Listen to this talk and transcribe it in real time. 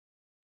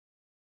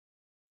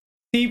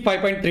See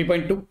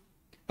 5.3.2.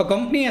 A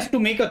company has to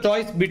make a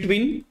choice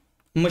between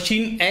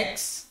machine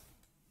X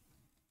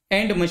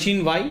and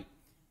machine Y.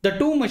 The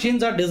two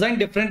machines are designed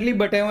differently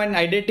but have an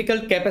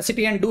identical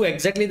capacity and do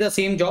exactly the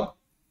same job.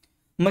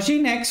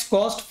 Machine X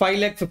cost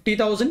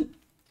 5,50,000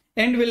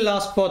 and will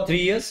last for 3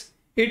 years.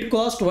 It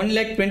cost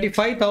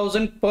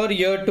 1,25,000 per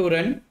year to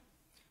run.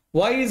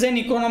 Y is an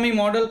economy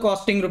model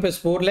costing rupees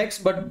 4 lakhs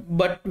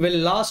but will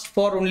last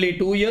for only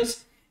 2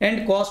 years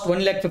and cost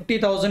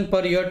 1,50,000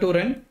 per year to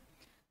run.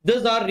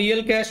 These are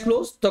real cash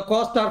flows. The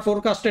costs are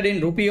forecasted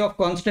in rupee of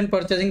constant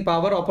purchasing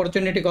power.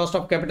 Opportunity cost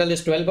of capital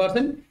is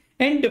 12%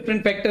 and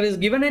different factor is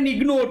given, and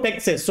ignore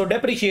taxes. So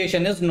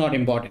depreciation is not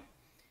important.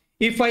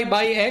 If I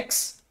buy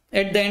X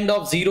at the end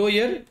of 0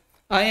 year,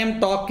 I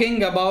am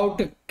talking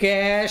about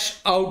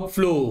cash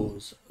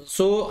outflows.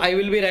 So I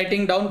will be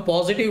writing down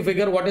positive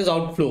figure. What is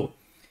outflow?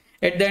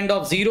 At the end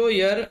of 0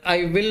 year,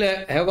 I will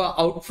have an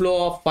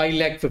outflow of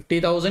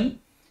 5,50,000.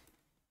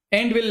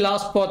 And will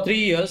last for 3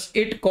 years.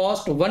 It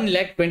cost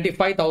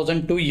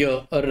 1,25,000 to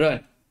year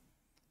run.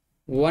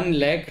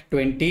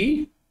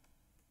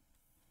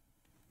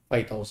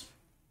 1,25,000.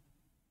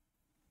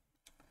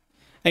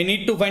 I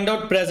need to find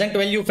out present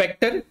value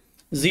factor.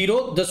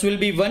 0. This will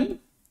be 1.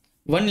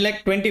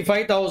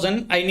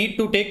 1,25,000. I need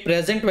to take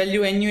present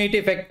value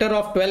annuity factor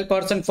of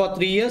 12% for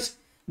 3 years.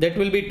 That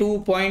will be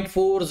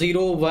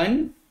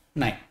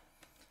 2.4019.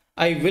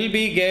 I will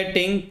be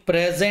getting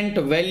present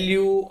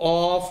value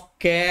of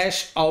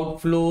cash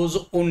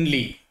outflows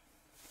only,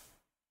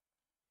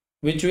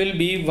 which will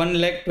be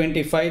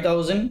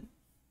 1,25,000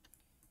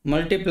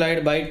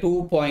 multiplied by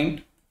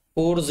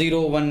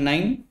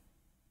 2.4019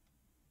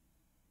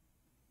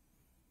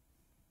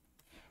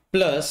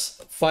 plus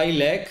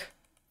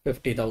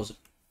 5,50,000.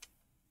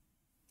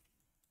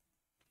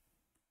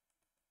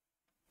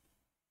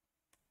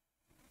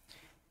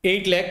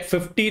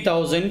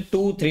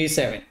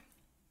 $8,50,237.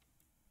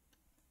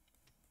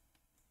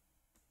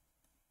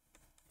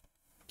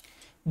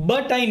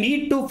 But I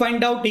need to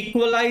find out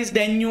equalized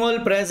annual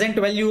present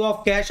value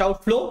of cash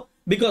outflow,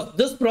 because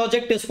this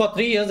project is for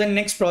 3 years and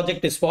next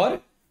project is for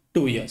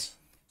 2 years.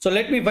 So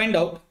let me find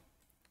out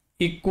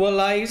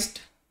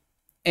equalized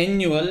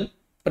annual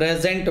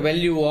present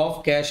value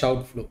of cash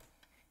outflow.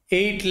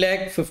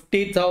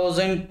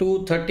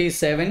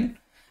 8,50,237.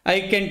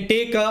 I can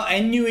take a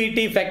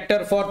annuity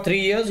factor for 3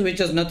 years, which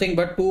is nothing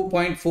but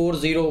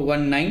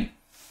 2.4019,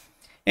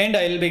 and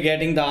I will be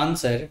getting the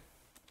answer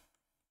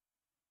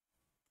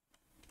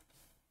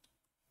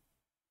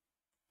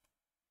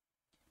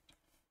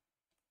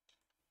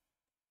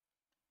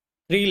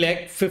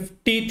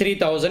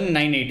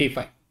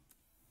 3,53,985.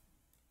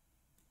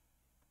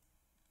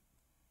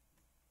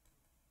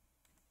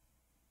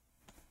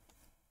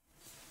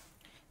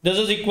 This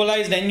is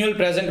equalized annual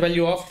present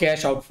value of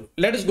cash outflow.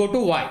 Let us go to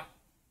Y.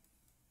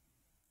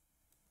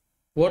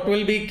 What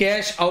will be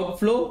cash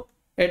outflow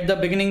at the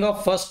beginning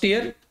of first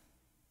year,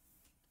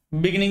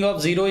 beginning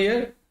of 0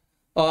 year,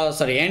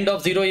 end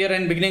of 0 year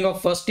and beginning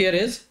of first year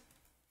is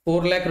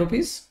 4 lakh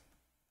rupees.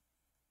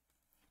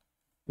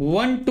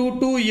 1 to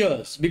 2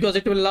 years, because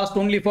it will last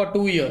only for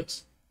 2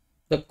 years.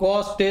 The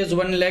cost is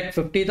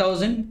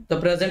 1,50,000. The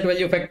present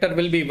value factor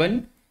will be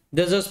 1.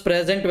 This is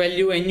present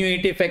value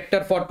annuity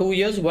factor for 2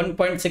 years,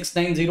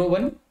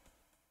 1.6901.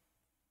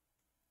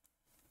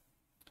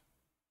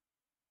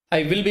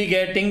 I will be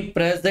getting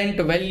present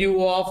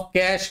value of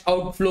cash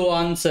outflow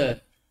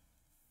answer,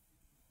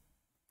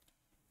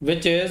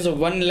 which is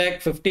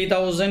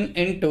 1,50,000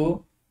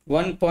 into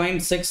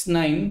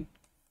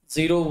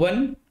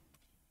 1.6901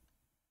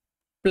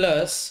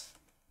 plus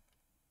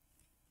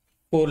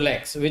 4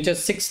 lakhs, which is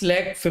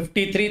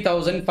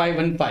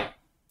 6,53,515.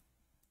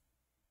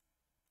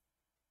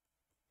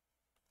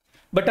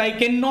 But I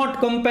cannot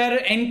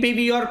compare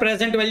NPV or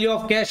present value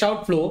of cash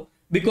outflow,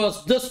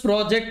 because this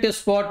project is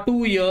for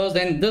 2 years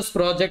and this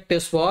project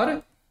is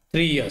for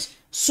 3 years.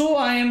 So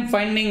I am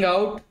finding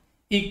out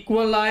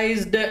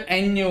equalized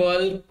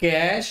annual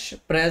cash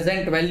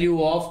present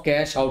value of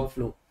cash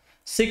outflow.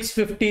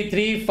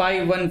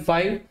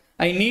 653,515.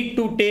 I need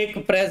to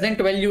take present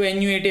value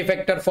annuity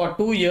factor for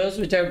 2 years,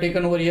 which I have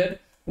taken over here,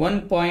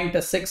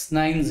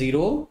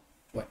 1.6901.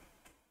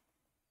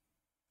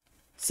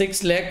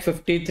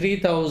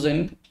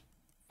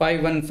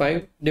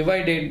 6,53,515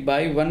 divided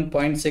by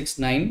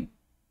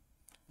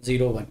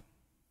 1.6901,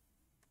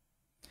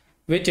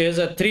 which is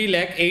a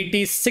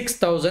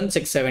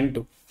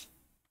 3,86,672.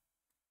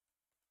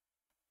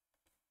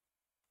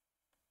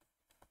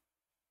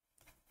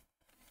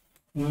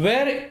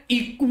 Where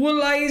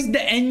equalized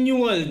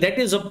annual, that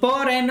is a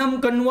per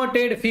annum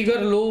converted figure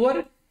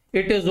lower,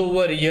 it is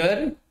over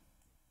here.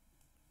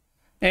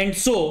 And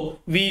so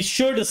we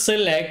should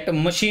select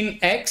machine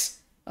X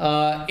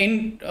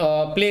in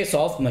place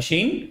of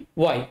machine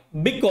Y,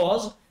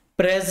 because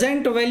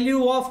present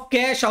value of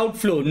cash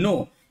outflow,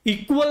 no,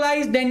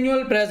 equalized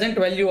annual present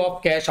value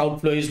of cash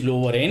outflow is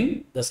lower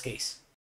in this case.